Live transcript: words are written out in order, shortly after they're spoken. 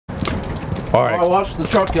All right. I washed the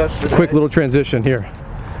truck yesterday. Quick little transition here.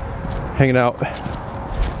 Hanging out.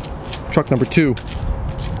 Truck number 2.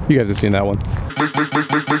 You guys have seen that one. Make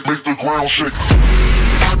the ground shake.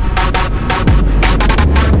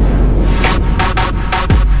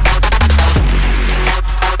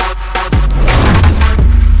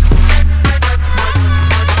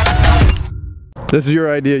 This is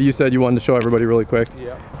your idea. You said you wanted to show everybody really quick.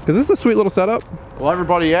 Yeah. Because this is a sweet little setup. Well,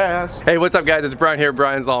 everybody asked. Hey, what's up, guys? It's Brian here,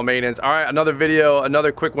 Brian's Lawn Maintenance. All right, another video,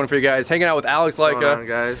 another quick one for you guys. Hanging out with Alex Leica. What's going on,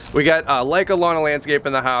 guys? We got Leica Lawn and Landscape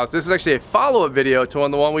in the house. This is actually a follow-up video to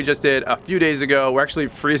the one we just did a few days ago. We're actually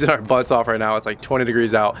freezing our butts off right now. It's like 20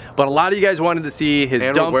 degrees out. But a lot of you guys wanted to see his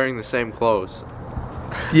And dump. we're wearing the same clothes.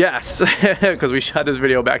 Yes, because we shot this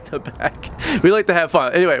video back to back. We like to have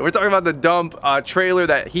fun. Anyway, we're talking about the dump trailer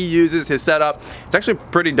that he uses, his setup. It's actually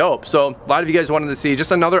pretty dope. So a lot of you guys wanted to see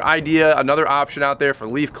just another idea, another option out there for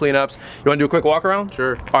leaf cleanups. You want to do a quick walk around?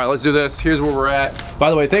 Sure. All right, let's do this. Here's where we're at. By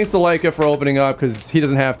the way, thanks to Leica for opening up, because he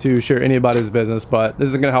doesn't have to share any about his business, but this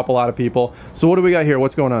is going to help a lot of people. So what do we got here?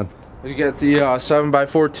 What's going on? You get the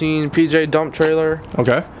 7x14 PJ dump trailer.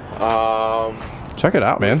 Okay. Check it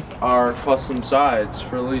out, man. Our custom sides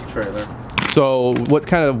for leaf trailer. So what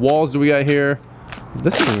kind of walls do we got here?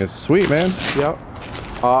 This thing is sweet, man. Yep.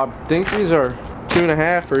 I think these are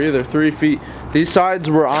 2.5 or either 3 feet. These sides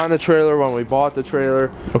were on the trailer when we bought the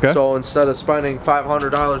trailer. Okay. So instead of spending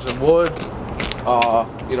 $500 in wood,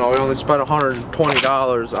 you know, we only spent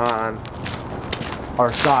 $120 on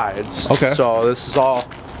our sides. Okay. So this is all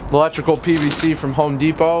electrical PVC from Home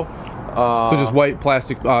Depot. So just white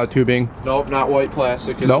plastic tubing? Nope, not white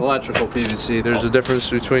plastic. It's electrical PVC. There's a difference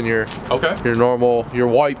between your normal, your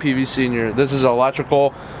white PVC and your. This is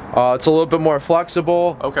electrical. It's a little bit more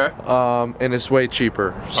flexible. Okay. And it's way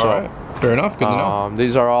cheaper. So, all right. Fair enough. Good to know.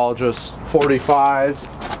 These are all just 45s.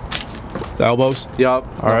 The elbows? Yep.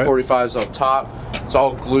 All right. 45s up top. It's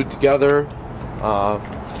all glued together.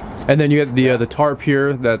 And then you get the tarp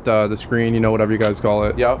here, that the screen, you know, whatever you guys call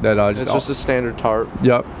it. Yep. That it's just a standard tarp.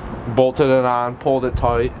 Yep. Bolted it on, pulled it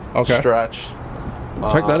tight, stretched.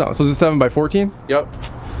 Check that out. So this is 7x14? Yep.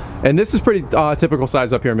 And this is pretty typical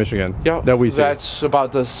size up here in Michigan. Yep. That we see. That's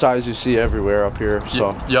about the size you see everywhere up here.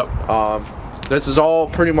 So. Yep. This is all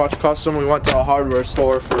pretty much custom. We went to a hardware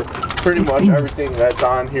store for pretty much everything that's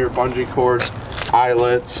on here: bungee cords,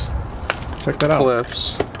 eyelets, check that out.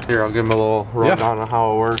 Clips. Here, I'll give them a little rundown on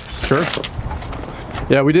how it works. Sure.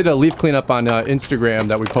 Yeah, we did a leaf cleanup on Instagram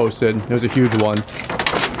that we posted. It was a huge one.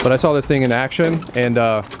 But I saw this thing in action, and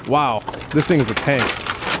wow, this thing is a tank.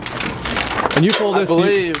 And you pull this. I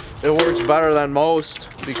believe it works better than most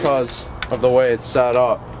because of the way it's set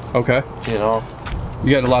up. Okay. You know, you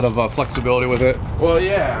got a lot of flexibility with it. Well,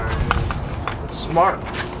 yeah, it's smart.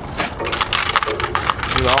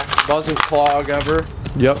 You know, doesn't clog ever.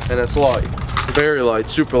 Yep. And it's light, very light,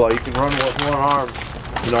 super light. You can run with one arm.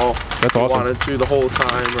 You know, that's awesome. You wanted to the whole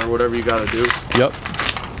time or whatever you got to do. Yep.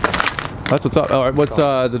 That's what's up. All right, what's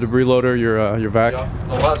the debris loader? Your vac? Yep.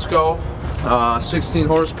 The Lesco, 16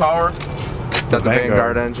 horsepower. Got the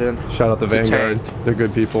Vanguard engine. Shout out the Vanguard. They're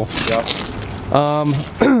good people. Yep.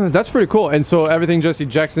 That's pretty cool. And so everything just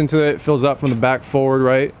ejects into it, fills up from the back forward,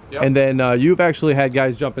 right? Yep. And then you've actually had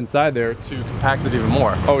guys jump inside there to compact it even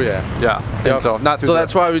more. Oh yeah. Yeah. Yep. And so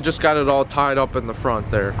that's why we just got it all tied up in the front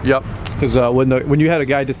there. Yep. Because when you had a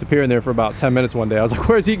guy disappear in there for about 10 minutes one day, I was like,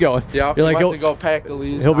 "Where's he going?" Yeah. You're like, "He'll to go pack the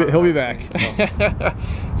leaves." He'll be back.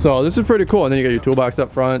 So this is pretty cool. And then you got your toolbox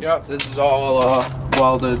up front. Yep. This is all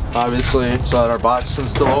welded, obviously, so that our box can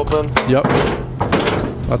still open. Yep.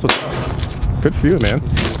 That's what's up. Good for you, man.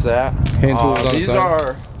 This is that. Hand tools on these the side.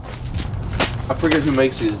 are. I forget who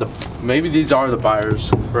makes these. Maybe these are the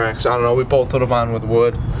buyers' racks. I don't know. We bolted them on with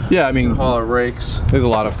wood. Yeah, I mean, all our rakes. There's a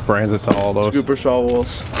lot of brands that sell all those. Scooper shovels,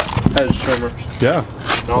 edge trimmers. Yeah.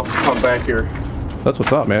 And I'll come back here. That's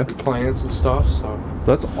what's up, man. Plants and stuff. So.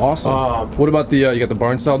 That's awesome. What about the? You got the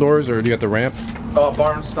barn style doors, or do you got the ramp?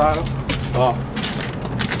 Barn style.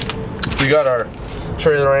 We got our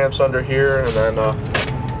trailer ramps under here, and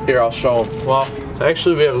then here I'll show them. Well,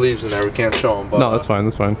 actually we have leaves in there. We can't show them. But, no, that's fine.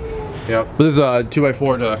 That's fine. Yep. But this is a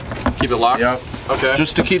 2x4 to keep it locked. Yep. Okay.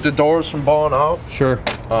 Just to keep the doors from blowing out. Sure.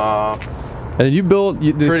 And then you built.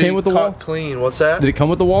 Did it came with the wall? Clean. What's that? Did it come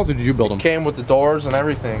with the walls, or did you build them? It came with the doors and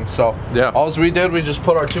everything. So yeah. All we did, we just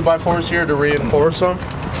put our 2x4s here to reinforce them.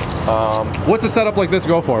 What's a setup like this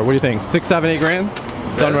go for? What do you think? 6, 7, 8 grand?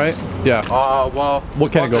 Done right? Yeah. Well.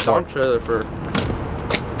 What can it go for? Dump trailer for,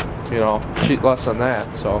 you know, cheap less than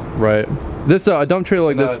that. So. Right. This a dump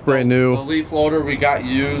trailer like this, brand new. The leaf loader we got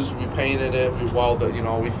used. We painted it. We welded. You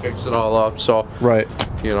know, we fixed it all up. So right.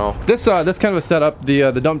 You know, this kind of a setup.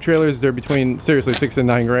 The dump trailers, they're between seriously $6 and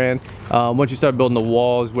 $9 grand. Once you start building the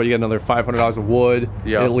walls, what, you get another $500 of wood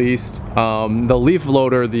at least. The leaf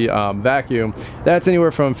loader, the vacuum, that's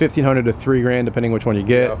anywhere from $1,500 to $3 grand depending which one you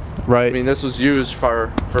get. Right. I mean, this was used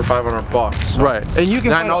for $500. So. Right. And you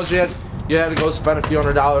can. I know you had to go spend a few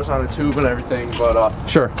 $100s on a tube and everything, but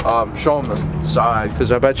sure. Show them the side,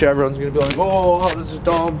 because I bet you everyone's gonna be like, oh, how does it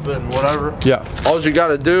dump and whatever. Yeah. All you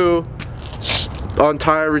gotta do,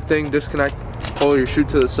 untie everything, disconnect, pull your chute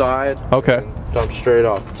to the side. Okay. And dump straight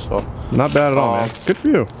up. So not bad at all, man. Good for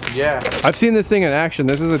you. Yeah. I've seen this thing in action.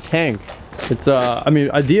 This is a tank. It's I mean,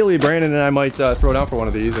 ideally Brandon and I might throw down for one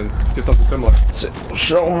of these and do something similar.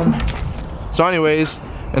 Show them. So anyways,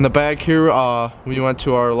 in the back here, we went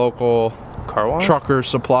to our local car wash? Trucker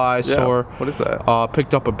supply store. What is that?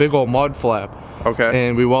 Picked up a big old mud flap. Okay.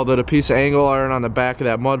 And we welded a piece of angle iron on the back of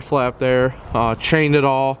that mud flap there. Chained it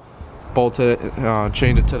all, bolted it,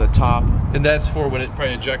 chained it to the top. And that's for when it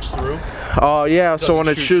probably ejects through? Yeah, so when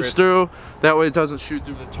it shoots through, that way it doesn't shoot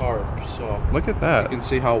through the tarp. So look at that. You can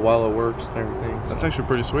see how well it works and everything. That's actually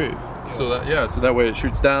pretty sweet. Yeah. So that way it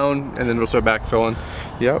shoots down and then it'll start backfilling.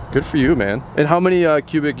 Yep. Good for you, man. And how many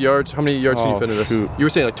cubic yards? How many yards can you fit in this? Shoot. You were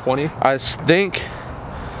saying like 20? I think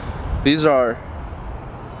these are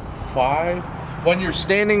 5. When you're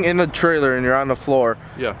standing in the trailer and you're on the floor,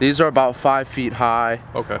 yeah, these are about 5 feet high.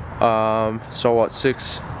 Okay. So what,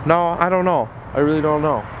 6? No, I don't know. I really don't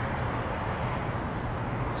know.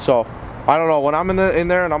 So I don't know. When I'm in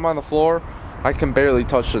there and I'm on the floor, I can barely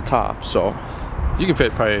touch the top. So you can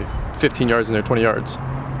fit probably 15 yards in there, 20 yards.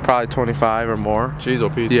 Probably 25 or more. Jeez, oh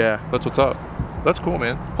Pete. Yeah. That's what's up. That's cool,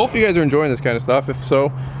 man. Hopefully you guys are enjoying this kind of stuff. If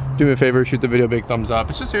so, do me a favor, shoot the video a big thumbs up.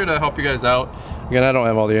 It's just here to help you guys out. Again, I don't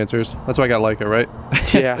have all the answers. That's why I got Leica, right?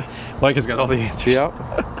 Yeah. Leica's got all the answers. Yep.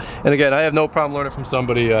 And again, I have no problem learning from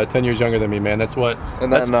somebody 10 years younger than me, man. That's what.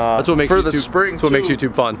 And then that's what makes for YouTube, the spring. That's what makes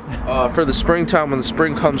YouTube fun. For the springtime, when the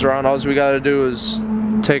spring comes around, all we gotta do is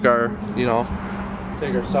take our,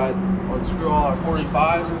 take our side, unscrew all our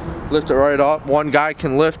 45s, lift it right up. One guy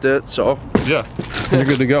can lift it, so yeah, you're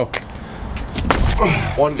good to go.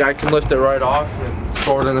 One guy can lift it right off and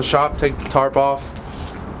store it in the shop, take the tarp off,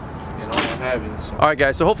 what have you. So. All right,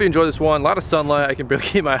 guys, so hopefully you enjoy this one. A lot of sunlight, I can barely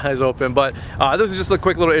keep my eyes open, but this is just a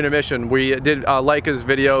quick little intermission. We did Leica's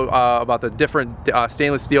video about the different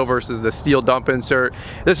stainless steel versus the steel dump insert.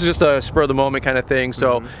 This is just a spur of the moment kind of thing,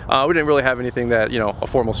 so we didn't really have anything that, a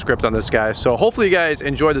formal script on this guy. So hopefully you guys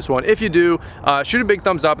enjoyed this one. If you do, shoot a big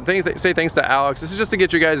thumbs up and say thanks to Alex. This is just to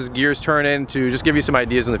get your guys' gears turning, to just give you some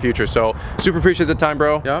ideas in the future. So super appreciate the time,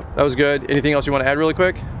 bro. Yep. That was good. Anything else you want to add really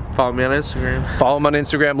quick? Follow me on Instagram. Follow him on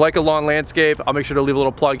Instagram, Like a Lawn Landscape. I'll make sure to leave a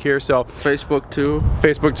little plug here. So Facebook too.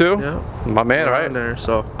 Facebook too? Yeah. My man, all right. On there,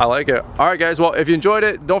 so. I like it. All right, guys. Well, if you enjoyed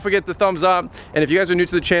it, don't forget the thumbs up. And if you guys are new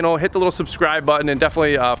to the channel, hit the little subscribe button and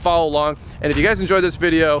definitely follow along. And if you guys enjoyed this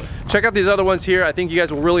video, check out these other ones here. I think you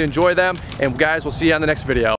guys will really enjoy them. And guys, we'll see you on the next video.